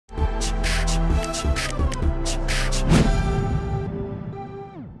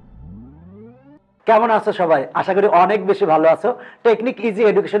কেমন আছো সবাই? আশা করি অনেক বেশি ভালো আছো। টেকনিক ইজি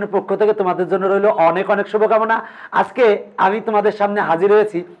এডুকেশনের পক্ষ থেকে তোমাদের জন্য রইল অনেক অনেক শুভকামনা। আজকে আমি তোমাদের সামনে হাজির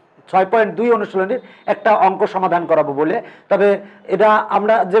হয়েছি 6.2 অনুশীলনীর একটা অঙ্ক সমাধান করাবো বলে। তবে এটা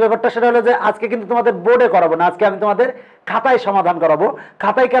আমরা যে ব্যাপারটা সেটা হলো যে আজকে কিন্তু তোমাদের বোর্ডে করাবো না, আজকে আমি তোমাদের খাতায় সমাধান করাবো।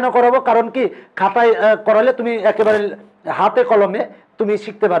 খাতায় কেন করাবো? কারণ কি, খাতায় করালে তুমি একেবারে হাতে কলমে তুমি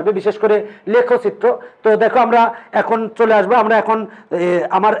শিখতে পারবে, বিশেষ করে লেখচিত্র। তো দেখো আমরা এখন চলে আসবো, আমরা এখন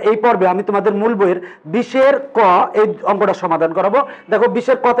আমার এই পর্বে আমি তোমাদের মূল বইয়ের 20-এর ক এই অঙ্কটা সমাধান করাবো। দেখো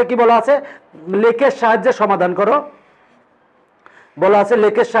 20-এর কতে কি বলা আছে, লেখের সাহায্যে সমাধান করো বলা আছে,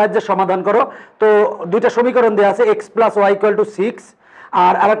 লেখের সাহায্যে সমাধান করো। তো দুইটা সমীকরণ দেওয়া আছে, x + y = 6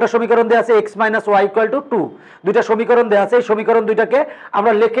 আর আরেকটা সমীকরণ দেওয়া আছে x - y = 2। দুইটা সমীকরণ দেওয়া আছে, এই সমীকরণ দুইটাকে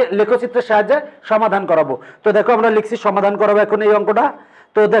আমরা লেখচিত্রের সাহায্যে সমাধান করাবো। তো দেখো আমরা লিখছি সমাধান করাবো এখন এই অঙ্কটা।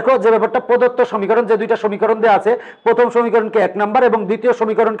 তো দেখো যে ব্যাপারটা, প্রদত্ত সমীকরণ যে দুইটা সমীকরণ দেওয়া আছে, প্রথম সমীকরণকে 1 নাম্বার এবং দ্বিতীয়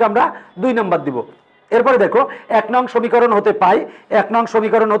সমীকরণকে আমরা 2 নাম্বার দিব। এরপরে দেখো 1 নং সমীকরণ হতে পাই, 1 নং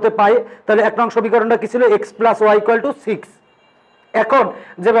সমীকরণ হতে পাই, তাহলে 1 নং সমীকরণটা কি ছিল, x + y = 6। এখন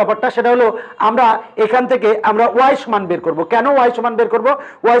যে ব্যাপারটা সেটা হলো আমরা এখান থেকে আমরা y সমান বের করব। কেন y সমান বের করব?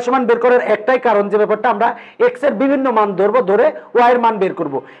 y সমান বের করার একটাই কারণ, যে ব্যাপারটা আমরা x এর বিভিন্ন মান ধরবো, ধরে y এর মান বের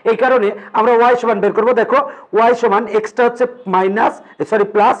করব। এই কারণে আমরা y সমান বের করব। দেখো y সমান, x টা হচ্ছে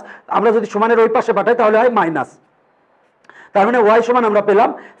প্লাস, আমরা যদি সমানের ওই পাশে পাঠাই তাহলে হয় মাইনাস। তার মানে y সমান আমরা পেলাম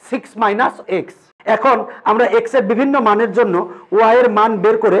 6 - x। এখন আমরা x এর বিভিন্ন মানের জন্য y এর মান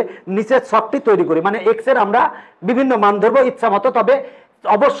বের করে নিচের ছকটি তৈরি করি, মানে x এর আমরা বিভিন্ন মান ধরবো ইচ্ছা মতো, তবে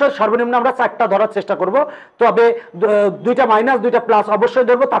অবশ্যই সর্বনিম্ন আমরা 4টা ধরার চেষ্টা করব। তবে 2টা মাইনাস 2টা প্লাস অবশ্যই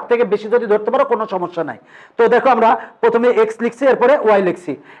ধরবো, তার থেকে বেশি যদি ধরতে পারো কোনো সমস্যা নাই। তো দেখো আমরা প্রথমে x লিখছি, এরপরে y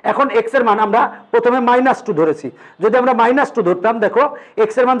লিখছি। এখন x এর মান আমরা প্রথমে -2 ধরেছি। যদি আমরা -2 ধরতাম, দেখো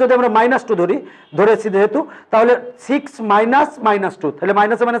x এর মান যদি আমরা -2 ধরেছি যেহেতু, তাহলে 6 - -2, তাহলে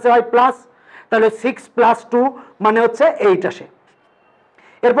মাইনাসে মাইনাসে হয় প্লাস, তাহলে 6 + 2 মানে হচ্ছে 8 আসে।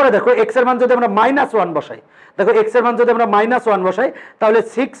 এরপরে দেখো x এর মান যদি আমরা -1 বসাই, দেখো x এর মান যদি আমরা -1 বসাই, তাহলে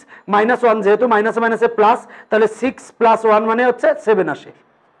 6 - 1 যেহেতু মাইনাসে মাইনাসে প্লাস, তাহলে 6 + 1 মানে হচ্ছে 7 আসে।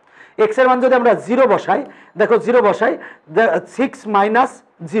 x এর মান যদি আমরা 0 বসাই, দেখো 0 বসাই, 6 -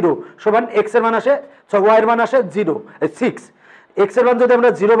 0 সমান x এর মান আসে, y এর মান আসে 0 6। x এর মান যদি আমরা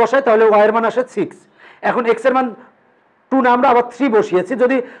 0 বসাই তাহলে y এর মান আসে 6। এখন x এর মান 2 না, আমরা আবার 3 বসিয়েছি।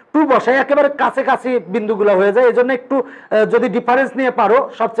 যদি 2 বসাই একেবারে কাছাকাছি বিন্দুগুলো হয়ে যায়, এই জন্য একটু যদি ডিফারেন্স নিয়ে পারো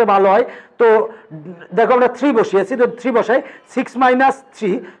সবচেয়ে ভালো হয়। তো দেখো আমরা 3 বসিয়েছি, যদি 3 বসাই 6 -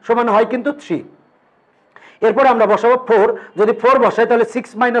 3 সমান হয় কিন্তু 3। এরপরে আমরা বসাবো 4, যদি 4 বসাই তাহলে 6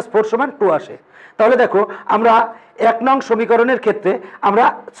 - 4 সমান 2 আসে। তাহলে দেখো আমরা 1 নং সমীকরণের ক্ষেত্রে আমরা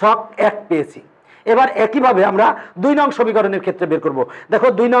ছক 1 পেয়েছি। এবার একইভাবে আমরা 2 নং সমীকরণের ক্ষেত্রে বের করব। দেখো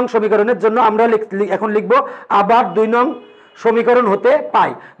 2 নং সমীকরণের জন্য আমরা এখন লিখব আবার 2 নং সমীকরণ হতে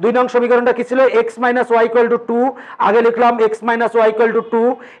পাই। 2 নং সমীকরণটা কি ছিল, x - y = 2, আগে লিখলাম x - y = 2।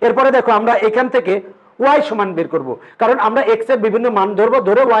 এরপরে দেখো আমরা এখান থেকে y সমান বের করব, কারণ আমরা x এর বিভিন্ন মান ধরবো,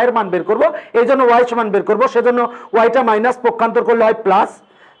 ধরে y এর মান বের করব, এই জন্য y সমান বের করব। সেজন্য yটা মাইনাস পক্ষান্তর করলে হয়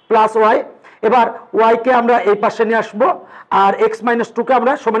প্লাস y। এবার y কে আমরা এই পাশে নিয়ে আসবো, আর x - 2 কে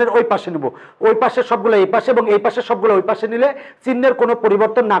আমরা সমানের ওই পাশে নেব। ওই পাশের সবগুলো এই পাশে এবং এই পাশের সবগুলো ওই পাশে নিলে চিহ্নের কোনো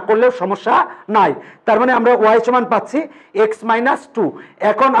পরিবর্তন না করলেও সমস্যা নাই। তার মানে আমরা y সমান পাচ্ছি x - 2।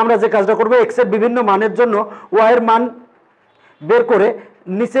 এখন আমরা যে কাজটা করব, x এর বিভিন্ন মানের জন্য y এর মান বের করে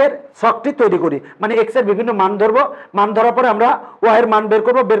নিচের ছকটি তৈরি করি, মানে x এর বিভিন্ন মান ধরবো, মান ধরার পরে আমরা y এর মান বের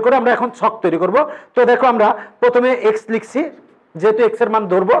করব, বের করে আমরা এখন ছক তৈরি করব। তো দেখো আমরা প্রথমে x লিখছি, যেহেতু x এর মান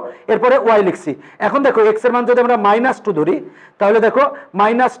ধরবো, এরপরে y লিখছি। এখন দেখো x এর মান যদি আমরা -2 ধরি, তাহলে দেখো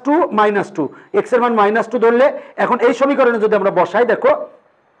 -2 x এর মান -2 ধরলে এখন এই সমীকরণে যদি আমরা বসাই, দেখো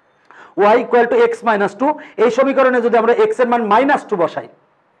y = x - 2, এই সমীকরণে যদি আমরা x এর মান -2 বসাই,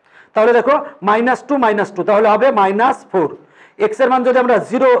 তাহলে দেখো -2 তাহলে হবে -4। x এর মান যদি আমরা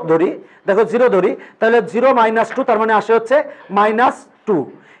 0 ধরি, দেখো 0 ধরি, তাহলে 0 - 2 তার মানে আসে হচ্ছে -2।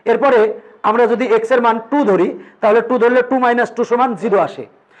 এরপরে আমরা যদি x এর মান 2 ধরি, তাহলে 2 ধরলে 2 - 2 সমান 0 আসে।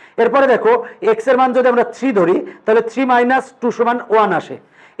 এরপরে দেখো x এর মান যদি আমরা 3 ধরি, তাহলে 3 - 2 সমান 1 আসে।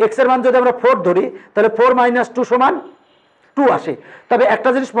 x এর মান যদি আমরা 4 ধরি, তাহলে 4 - 2 সমান 2 আসে। তবে একটা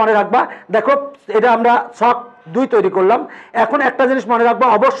জিনিস মনে রাখবা, দেখো এটা আমরা ছক 2 তৈরি করলাম। এখন একটা জিনিস মনে রাখবা,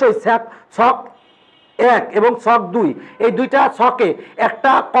 অবশ্যই ছক 1 এবং ছক 2 এই দুইটা ছকে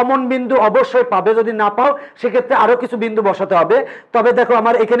একটা কমন বিন্দু অবশ্যই পাবে, যদি না পাও সেক্ষেত্রে আরো কিছু বিন্দু বসাতে হবে। তবে দেখো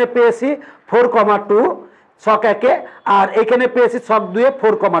আমার এখানে পেয়েছি 4,2 ছক 1-এ, আর এখানে পেয়েছি ছক 2-এ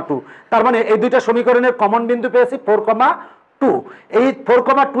 4,2। তার মানে এই দুইটা সমীকরণের কমন বিন্দু পেয়েছি 4,2। এই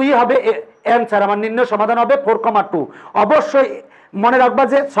 4,2ই হবে অ্যান্সার, আমার নির্ণয় সমাধান হবে 4,2। অবশ্যই মনে রাখবা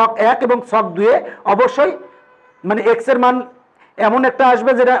যে ছক 1 এবং ছক 2-এ অবশ্যই মানে x এর মান এমন একটা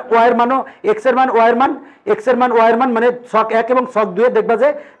আসবে যেটা ওয়াই এর মানও এক্স এর মান ওয়াই এর মান এক্স এর মান ওয়াই এর মান মানে ছক 1 এবং ছক 2 এ দেখবা যে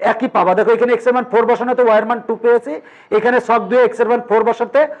একই পাবা। দেখো এখানে এক্স এর মান 4 বসানোতে ওয়াই এর মান 2 পেয়েছি, এখানে ছক 2 এ এক্স এর মান 4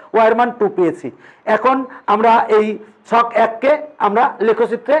 বসাতে ওয়াই এর মান 2 পেয়েছি। এখন আমরা এই ছক 1 কে আমরা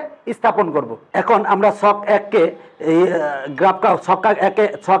লেখচিত্রে স্থাপন করব। এখন আমরা ছক 1 কে এই গ্রাফ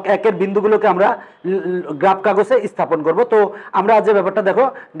ছক 1 এর বিন্দুগুলোকে আমরা গ্রাফ কাগজে স্থাপন করব। তো আমরা যে ব্যাপারটা দেখো,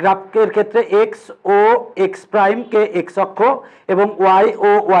 গ্রাফের ক্ষেত্রে এক্স ও এক্স প্রাইম কে এক্স অক্ষ এবং ওয়াই ও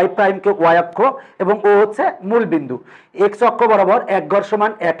ওয়াই প্রাইম কে ওয়াই অক্ষ এবং ও হচ্ছে মূল বিন্দু। এক্স অক্ষ বরাবর 1 ঘর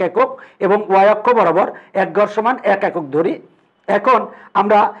সমান 1 একক এবং ওয়াই অক্ষ বরাবর 1 ঘর সমান 1 একক ধরি। এখন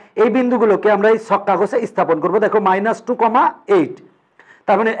আমরা এই বিন্দুগুলোকে আমরা এই ছক কাগজে স্থাপন করব। দেখো -2,8,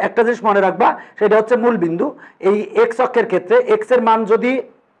 তার মানে একটা জিনিস মনে রাখবা, সেটা হচ্ছে মূল বিন্দু। এই এক্স অক্ষের ক্ষেত্রে এক্স এর মান যদি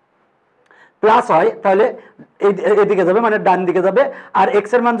প্লাস হয় তাহলে এদিকে যাবে, মানে ডান দিকে যাবে, আর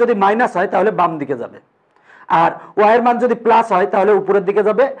এক্স এর মান যদি মাইনাস হয় তাহলে বাম দিকে যাবে। আর ওয়াই এর মান যদি প্লাস হয় তাহলে উপরের দিকে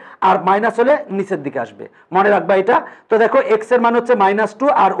যাবে, আর মাইনাস হলে নিচের দিকে আসবে। মনে রাখবা এটা। তো দেখো এক্স এর মান হচ্ছে -2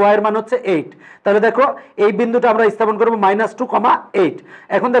 আর ওয়াই এর মান হচ্ছে 8। তাহলে দেখো এই বিন্দুটা আমরা স্থাপন করব -2,8।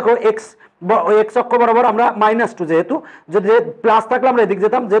 এখন দেখো এক্স অক্ষ বরাবর আমরা -2, যেহেতু যদি প্লাস থাকলে আমরা এদিকে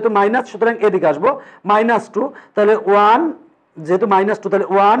যেতাম, যেহেতু মাইনাস সুতরাং এদিকে আসবো -2, তাহলে 1, যেহেতু -2 তাহলে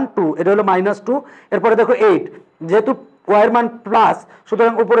 1 2, এটা হলো -2। এরপরে দেখো 8, যেহেতু ওয়াই এর মান প্লাস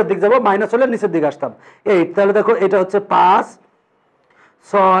সুতরাং উপরের দিকে যাব, মাইনাস হলে নিচের দিকে আসতাম 8। তাহলে দেখো এটা হচ্ছে 5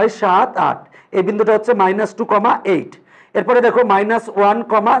 6 7 8, এই বিন্দুটা হচ্ছে -2,8। এরপরে দেখো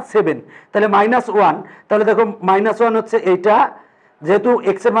 -1,7, তাহলে -1, তাহলে দেখো -1 হচ্ছে এইটা, যেহেতু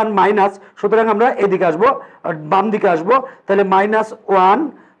এক্স এর মান মাইনাস সুতরাং আমরা এদিকে আসবো, বাম দিকে আসবো, তাহলে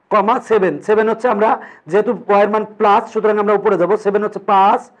 -1,7 7 হচ্ছে আমরা, যেহেতু ওয়াই এর মান প্লাস সুতরাং আমরা উপরে যাব, 7 হচ্ছে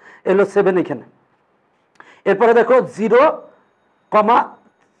 5 এলো 7 এখানে। এরপরে দেখো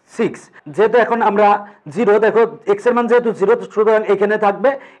 0,6, যেহেতু এখন আমরা 0, দেখো এক্স এর মান যেহেতু 0 সুতরাং এখানে থাকবে।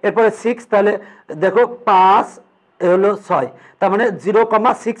 এরপরে 6, তাহলে দেখো 5 হলো 6, তার মানে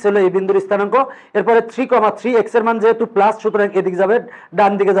 0,6 হলো এই বিন্দুর স্থানাঙ্ক। এরপরে 3,3, এক্স এর মান যেহেতু প্লাস সুতরাং এদিকে যাবে,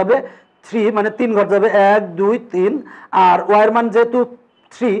 ডান দিকে যাবে, 3 মানে 3 ঘর যাবে, 1 2 3, আর ওয়াই এর মান যেহেতু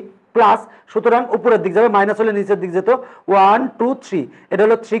 3 প্লাস সুতরাং উপরের দিক যাবে, মাইনাস হলে নিচের দিক যেত, 1 2 3, এটা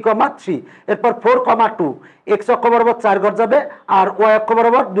হলো 3,3। এরপর 4,2, এক্স অক্ষ বরাবর 4 ঘর যাবে আর ওয়াই অক্ষ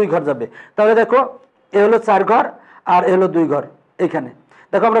বরাবর 2 ঘর যাবে। তাহলে দেখো এ হলো 4 ঘর আর এ হলো 2 ঘর। এখানে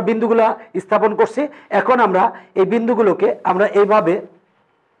দেখো আমরা বিন্দুগুলো স্থাপন করছি। এখন আমরা এই বিন্দুগুলোকে আমরা এইভাবে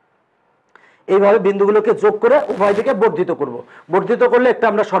বিন্দুগুলোকে যোগ করে উভয় দিকে বর্ধিত করব। বর্ধিত করলে একটা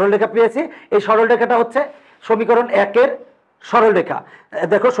আমরা সরলরেখা পেয়েছি। এই সরলরেখাটা হচ্ছে সমীকরণ 1 এর সরলরেখা।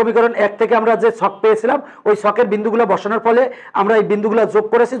 দেখো সমীকরণ 1 থেকে আমরা যে ছক পেয়েছিলাম ওই ছকের বিন্দুগুলো বসানোর ফলে আমরা এই বিন্দুগুলো যোগ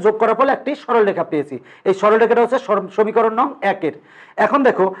করেছি, যোগ করার ফলে একটি সরলরেখা পেয়েছি। এই সরলরেখাটা হচ্ছে সমীকরণ নং 1 এর। এখন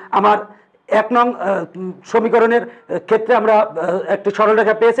দেখো আমার 1 নং সমীকরণের ক্ষেত্রে আমরা একটি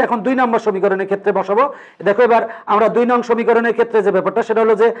সরলরেখা পেয়েছি। এখন 2 নম্বর সমীকরণের ক্ষেত্রে বসাবো। দেখো এবার আমরা 2 নং সমীকরণের ক্ষেত্রে যে ব্যাপারটা সেটা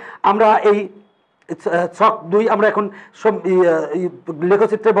হলো যে আমরা এই ছক 2 আমরা এখন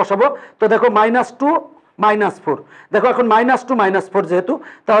লেখচিত্রে বসাবো। তো দেখো -2 -4, দেখো এখন -2 -4 যেহেতু,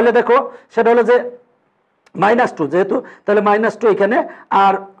 তাহলে দেখো সেটা হলো যে -2 যেহেতু, তাহলে -2 এখানে,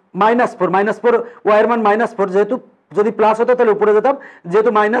 আর -4 ওয়াই এর মান -4, যেহেতু যদি প্লাস হতো তাহলে উপরে যেতাম, যেহেতু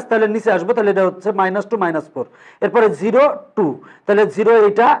মাইনাস তাহলে নিচে আসবো, তাহলে এটা হচ্ছে -2 -4। এরপরে 0 2, তাহলে 0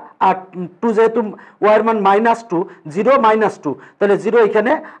 এটা, আর 2 যেহেতু ওয়াই এর মান -2 0 -2, তাহলে 0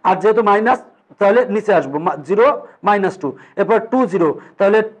 এখানে, আর যেহেতু মাইনাস তাহলে নিচে আসবো 0 -2। এরপর 2 0,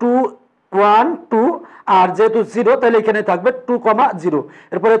 তাহলে 2 1 2, আর যেহেতু 0 তাহলে এখানে থাকবে 2,0।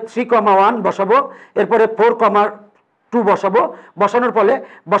 এরপরে 3,1 বসাবো। এরপরে 4,2 বসাবো।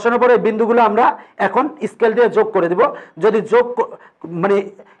 বসানোর পরে বিন্দুগুলো আমরা এখন স্কেল দিয়ে যোগ করে দিব। যদি যোগ মানে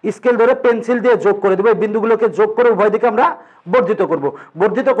স্কেল ধরে পেন্সিল দিয়ে যোগ করে দেবো, এই বিন্দুগুলোকে যোগ করে উভয় দিকে আমরা বর্ধিত করব।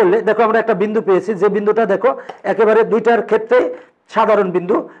 বর্ধিত করলে দেখো আমরা একটা বিন্দু পেয়েছি, যে বিন্দুটা দেখো একেবারে দুইটার ক্ষেত্রে সাধারণ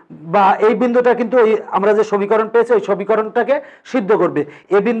বিন্দু, বা এই বিন্দুটা কিন্তু আমরা যে সমীকরণ পেয়েছি ওই সমীকরণটাকে সিদ্ধ করবে।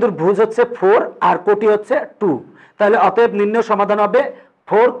 এই বিন্দুর ভুজ হচ্ছে 4 আর কোটি হচ্ছে 2, তাহলে অতএব নির্ণয় সমাধান হবে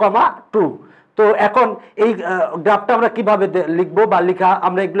 4,2। তো এখন এই গ্রাফটা আমরা কিভাবে লিখবো বা লিখা,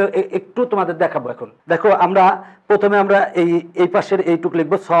 আমরা এগুলো একটু তোমাদের দেখাবো। এখন দেখো আমরা প্রথমে আমরা এই পাশের এইটুক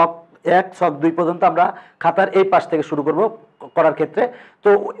লিখবো, ছক 1 ছক 2 পর্যন্ত আমরা খাতার এই পাশ থেকে শুরু করব করার ক্ষেত্রে। তো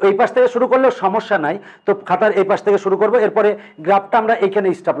এই পাশ থেকে শুরু করলেও সমস্যা নাই, তো খাতার এই পাশ থেকে শুরু করব। এরপরে গ্রাফটা আমরা এইখানে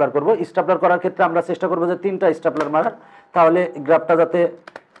স্টাপলার করব। স্টাপলার করার ক্ষেত্রে আমরা চেষ্টা করব যে 3টা স্টাপলার মারার, তাহলে গ্রাফটা যাতে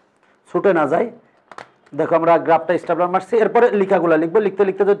ছুটে না যায়। দেখো আমরা গ্রাফটা স্টাপলার মারছি। এরপরে লেখাগুলো লিখবো। লিখতে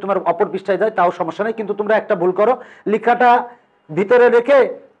লিখতে যদি তোমার অপর পৃষ্ঠায় যায় তাও সমস্যা নেই, কিন্তু তোমরা একটা ভুল করো, লেখাটা ভিতরে রেখে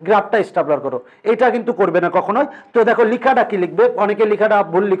গ্রাফটা স্টাবলার করো, এটা কিন্তু করবে না কখনোই। তো দেখো লিখাটা কি লিখবে, অনেকে লিখাটা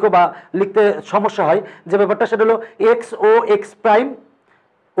ভুল লিখো বা লিখতে সমস্যা হয়, যে ব্যাপারটা সেটা হলো এক্স ও এক্স প্রাইম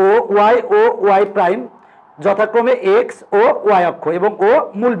ও ওয়াই প্রাইম যথাক্রমে এক্স ও ওয়াই অক্ষ এবং ও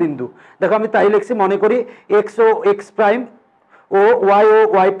মূল বিন্দু। দেখো আমি তাই লিখছি, মনে করি এক্স ও এক্স প্রাইম ও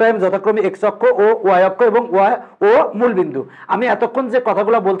ওয়াই প্রাইম যথাক্রমে এক্স অক্ষ ও ওয়াই অক্ষ এবং ওয়াই ও মূল বিন্দু। আমি এতক্ষণ যে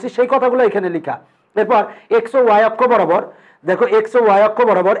কথাগুলো বলছি সেই কথাগুলো এখানে লেখা। এরপর এক্স ও ওয়াই অক্ষ বরাবর, দেখো এক্স ও ওয়াই অক্ষ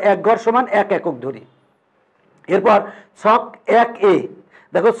বরাবর এক ঘর সমান 1 একক ধরি। এরপর ছক 1A,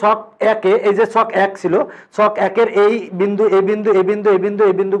 দেখো ছক 1A, এই যে ছক 1 ছিল, ছক 1-এর এই বিন্দু এই বিন্দু এই বিন্দু এই বিন্দু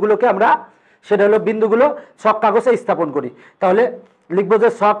এই বিন্দুগুলোকে আমরা, সেটা হলো বিন্দুগুলো ছক কাগজে স্থাপন করি। তাহলে লিখবো যে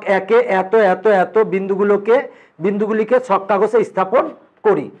ছক 1-এ এত এত এত বিন্দুগুলিকে ছক কাগজে স্থাপন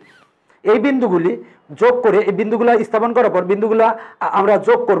করি। এই বিন্দুগুলি যোগ করে, এই বিন্দুগুলো স্থাপন করার পর বিন্দুগুলো আমরা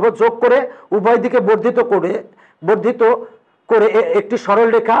যোগ করব, যোগ করে উভয় দিকে বর্ধিত করে একটি সরল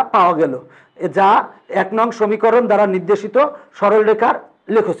রেখা পাওয়া গেল, যা 1 নং সমীকরণ দ্বারা নির্দেশিত সরল রেখার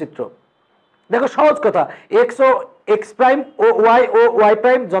লেখচিত্র। দেখো সহজ কথা, এক্স ও এক্স প্রাইম ও ওয়াই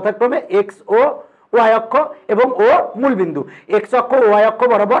প্রাইম যথাক্রমে এক্স ও ওয়াই অক্ষ এবং ও মূল বিন্দু, এক্স অক্ষ ও ওয়াই অক্ষ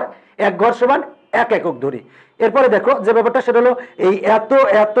বরাবর এক ঘর সমান 1 একক ধরি। এরপরে দেখো যে ব্যাপারটা সেটা হলো এই এত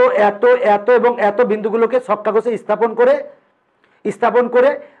এত এত এত এবং এত বিন্দুগুলোকে ছক কাগজে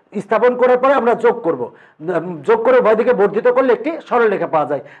স্থাপন করার পরে আমরা যোগ করব, যোগ করে উভয় দিকে বর্ধিত করলে একটি সরলরেখা পাওয়া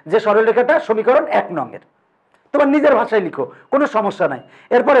যায়, যে সরলরেখাটা সমীকরণ 1 নং-এর। তোমার নিজের ভাষায় লিখো, কোনো সমস্যা নাই।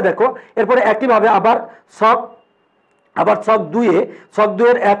 এরপরে দেখো, এরপরে একইভাবে আবার ছক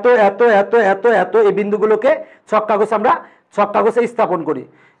 2-এর এত এত এত এত এত এই বিন্দুগুলোকে ছক কাগজে স্থাপন করি,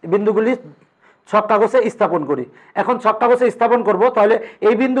 বিন্দুগুলি ছক কাগজে স্থাপন করি। এখন ছক কাগজে স্থাপন করব, তাহলে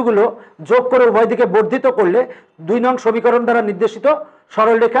এই বিন্দুগুলো যোগ করে উভয় দিকে বর্ধিত করলে 2 নং সমীকরণ দ্বারা নির্দেশিত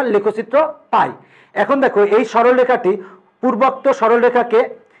সরলরেখার লেখচিত্র পাই। এখন দেখো এই সরলরেখাটি পূর্বোক্ত সরলরেখাকে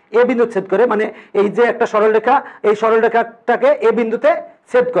এ বিন্দু ছেদ করে, মানে এই যে একটা সরলরেখা, এই সরলরেখাটাকে এ বিন্দুতে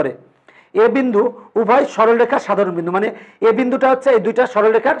ছেদ করে। এ বিন্দু উভয় সরলরেখার সাধারণ বিন্দু, মানে এ বিন্দুটা হচ্ছে এই দুইটা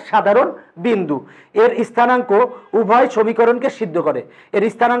সরলরেখার সাধারণ বিন্দু। এর স্থানাঙ্ক উভয় সমীকরণকে সিদ্ধ করে, এর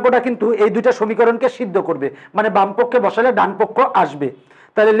স্থানাঙ্কটা কিন্তু এই দুইটা সমীকরণকে সিদ্ধ করবে, মানে বাম পক্ষে বসালে ডান পক্ষ আসবে।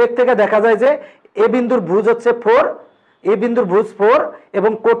 তাহলে লেখ থেকে দেখা যায় যে এ বিন্দুর ভুজ হচ্ছে 4, এ বিন্দুর ভুজ 4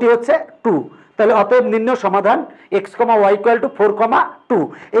 এবং কোটি হচ্ছে 2। তাহলে অতএব নির্ণয় সমাধান x, y = 4, 2।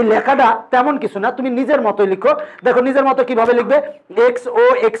 এই লেখাটা তেমন কিছু না, তুমি নিজের মতোই লিখো। দেখো নিজের মতো কিভাবে লিখবে, এক্স ও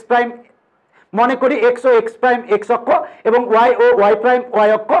এক্স প্রাইম, মনে করি এক্স ও এক্স প্রাইম এক্স অক্ষ এবং ওয়াই ও ওয়াই প্রাইম ওয়াই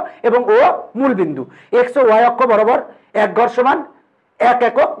অক্ষ এবং ও মূল বিন্দু, এক্স ও ওয়াই অক্ষ বরাবর এক ঘর সমান 1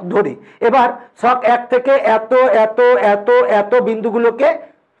 একক ধরি। এবার ছক 1 থেকে এত এত এত এত বিন্দুগুলোকে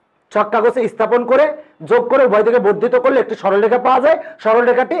ছক কাগজে স্থাপন করে যোগ করে উভয় দিকে বর্ধিত করলে একটি সরলরেখা পাওয়া যায়,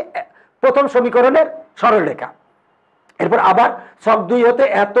 সরলরেখাটি প্রথম সমীকরণের সরলরেখা। এরপর আবার ছক 2 হতে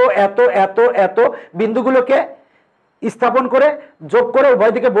এত এত এত এত বিন্দুগুলোকে স্থাপন করে যোগ করে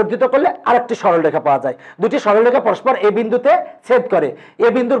উভয় দিকে বর্ধিত করলে আরেকটি সরলরেখা পাওয়া যায়। দুটি সরলরেখা পরস্পর এ বিন্দুতে ছেদ করে, এ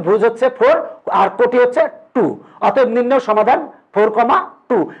বিন্দুর ভুজ হচ্ছে 4 আর কোটি হচ্ছে 2। অতএব নির্ণয় সমাধান 4,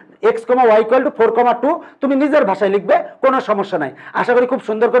 2। x, y = 4, 2 তুমি নিজের ভাষায় লিখবে, কোনো সমস্যা নাই। আশা করি খুব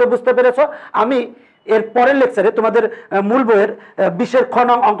সুন্দর করে বুঝতে পেরেছো। আমি এর পরের লেকচারে তোমাদের মূল বইয়ের 20-এর খ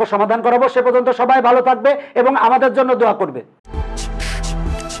নং অঙ্ক সমাধান করাবো। সে পর্যন্ত সবাই ভালো থাকবে এবং আমাদের জন্য দোয়া করবে।